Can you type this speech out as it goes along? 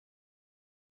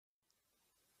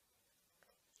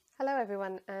Hello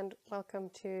everyone and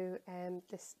welcome to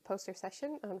this poster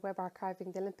session on web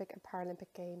archiving the Olympic and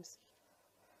Paralympic Games.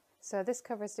 So this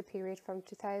covers the period from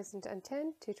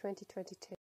 2010 to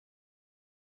 2022.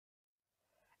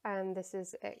 And this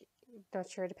is, not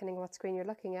sure depending on what screen you're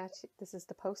looking at, this is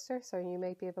the poster, so you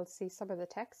may be able to see some of the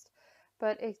text,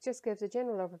 but it just gives a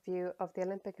general overview of the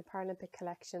Olympic and Paralympic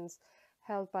collections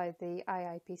held by the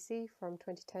IIPC from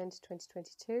 2010 to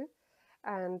 2022.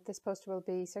 And this poster will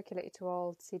be circulated to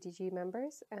all CDG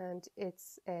members, and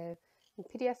it's in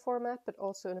PDF format but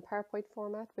also in a PowerPoint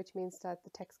format, which means that the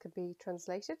text can be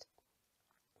translated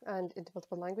and into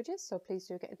multiple languages, so please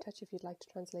do get in touch if you'd like to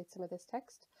translate some of this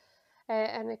text.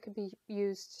 And it can be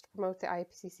used to promote the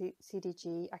IIPC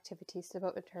CDG activities to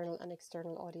both internal and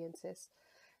external audiences.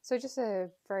 So just a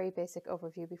very basic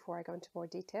overview before I go into more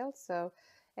detail. So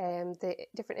the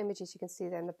different images you can see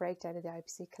then, the breakdown of the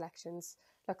IIPC collections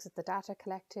looks at the data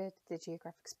collected, the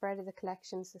geographic spread of the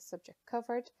collections, the subject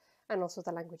covered, and also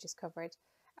the languages covered.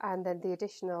 And then the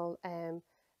additional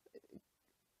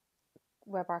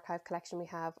web archive collection we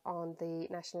have on the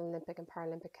National Olympic and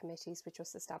Paralympic Committees, which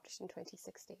was established in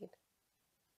 2016.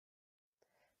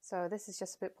 So this is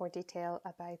just a bit more detail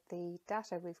about the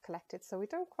data we've collected. So we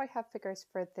don't quite have figures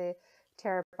for the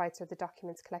terabytes or the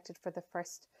documents collected for the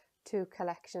first two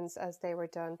collections as they were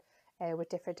done with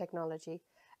different technology.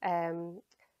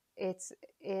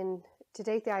 To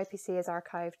date, the IIPC has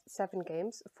archived 7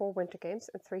 games, 4 winter games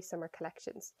and 3 summer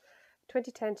collections.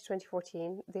 2010 to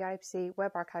 2014, the IIPC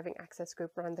Web Archiving Access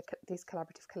Group ran these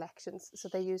collaborative collections. So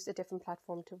they used a different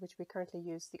platform to which we currently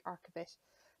use, the Archivit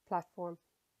platform.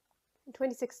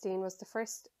 2016 was the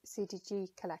first CDG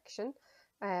collection,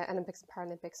 Olympics and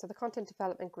Paralympics. So the Content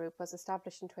Development Group was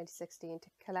established in 2016 to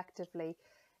collectively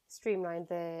streamline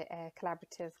the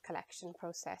collaborative collection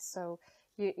process. So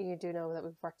you do know that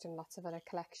we've worked on lots of other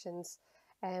collections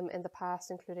in the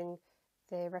past, including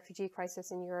the refugee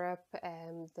crisis in Europe,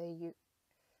 the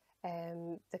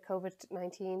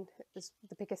COVID-19 is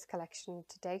the biggest collection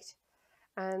to date.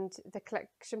 And the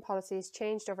collection policy has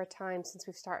changed over time since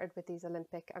we've started with these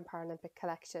Olympic and Paralympic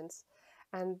collections.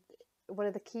 And one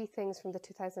of the key things from the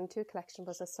 2002 collection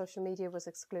was that social media was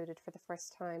excluded for the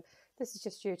first time. This is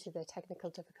just due to the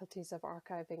technical difficulties of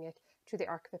archiving it through the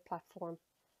Archivit platform.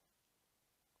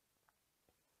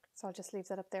 So I'll just leave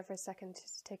that up there for a second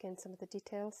to take in some of the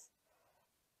details.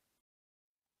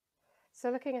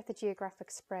 So looking at the geographic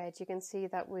spread, you can see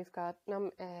that we've got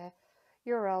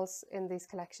URLs in these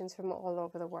collections from all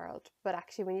over the world. But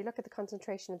actually, when you look at the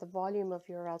concentration of the volume of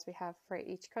URLs we have for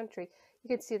each country, you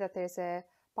can see that there's a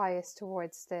bias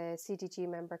towards the CDG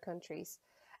member countries.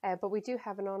 But we do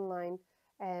have an online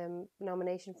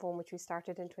nomination form which we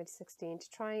started in 2016 to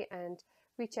try and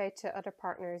reach out to other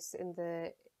partners in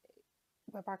the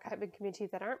web archiving community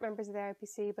that aren't members of the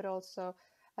IIPC, but also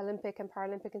Olympic and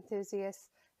Paralympic enthusiasts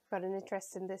who've got an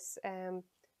interest in this in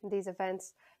these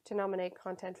events, to nominate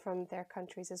content from their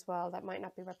countries as well that might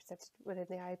not be represented within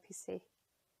the IIPC.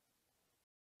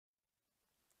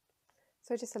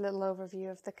 So just a little overview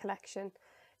of the collection.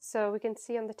 So we can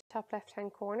see on the top left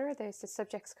hand corner there's the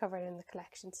subjects covered in the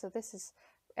collection. So this is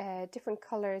different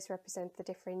colours represent the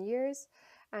different years,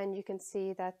 and you can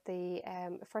see that the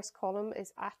first column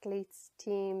is athletes,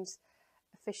 teams,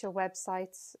 official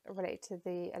websites related to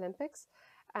the Olympics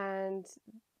and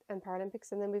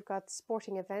Paralympics, and then we've got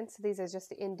sporting events. So these are just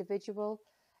the individual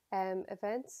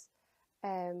events.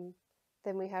 Then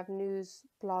we have news,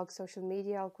 blog, social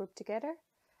media all grouped together,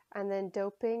 and then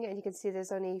doping, and you can see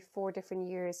there's only 4 different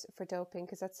years for doping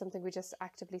because that's something we just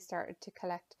actively started to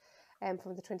collect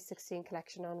from the 2016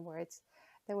 collection onwards.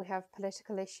 Then we have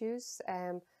political issues,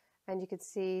 and you can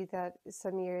see that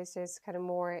some years there's kind of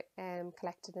more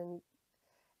collected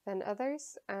than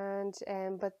others, and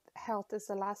but health is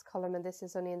the last column, and this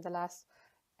is only in the last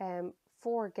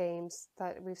 4 games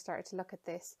that we've started to look at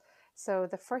this. So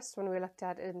the first one we looked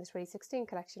at in the 2016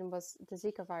 collection was the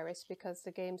Zika virus, because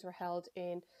the games were held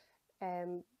in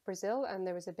Brazil and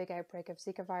there was a big outbreak of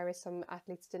Zika virus. Some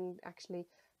athletes didn't actually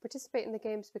participate in the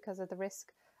games because of the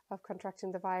risk of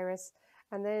contracting the virus.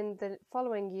 And then the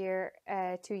following year,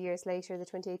 2 years later, the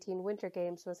 2018 Winter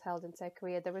Games was held in South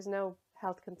Korea. There was no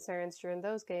health concerns during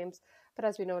those games, but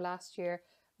as we know, last year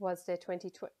was the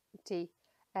 2020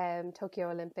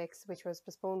 Tokyo Olympics, which was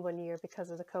postponed 1 year because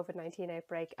of the COVID-19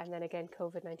 outbreak. And then again,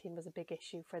 COVID-19 was a big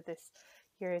issue for this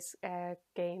year's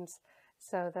games.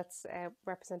 So that's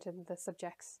represented in the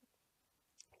subjects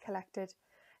collected.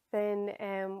 Then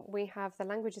we have the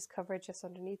languages covered just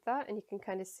underneath that, and you can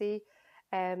kind of see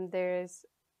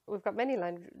we've got many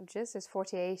languages. There's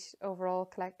 48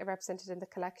 overall represented in the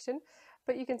collection,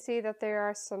 but you can see that there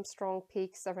are some strong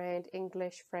peaks around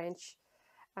English, French,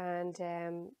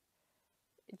 and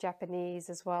Japanese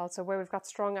as well. So where we've got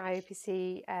strong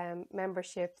IIPC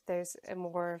membership, there's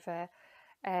more of a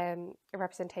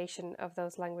representation of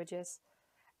those languages.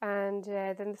 And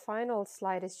then the final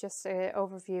slide is just an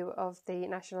overview of the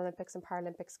National Olympics and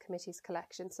Paralympics Committee's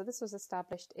collection. So this was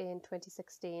established in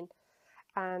 2016,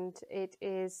 and it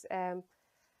is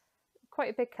quite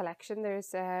a big collection.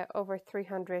 There's over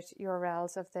 300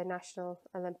 URLs of the National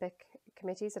Olympic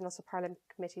Committees and also Paralympic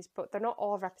committees, but they're not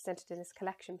all represented in this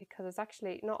collection because it's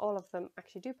actually not all of them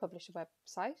actually do publish a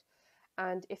website,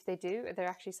 and if they do, they're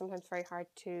actually sometimes very hard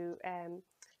to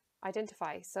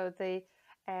identify. So the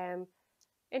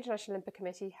International Olympic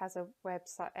Committee has a web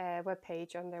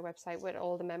page on their website with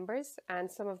all the members,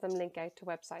 and some of them link out to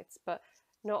websites, but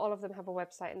not all of them have a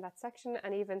website in that section,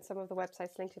 and even some of the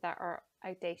websites linked to that are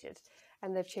outdated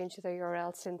and they've changed their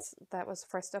URL since that was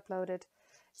first uploaded.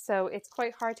 So it's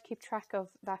quite hard to keep track of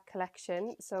that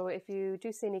collection. So if you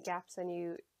do see any gaps and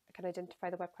you can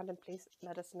identify the web content, please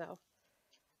let us know.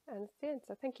 And that's the end.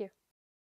 So thank you.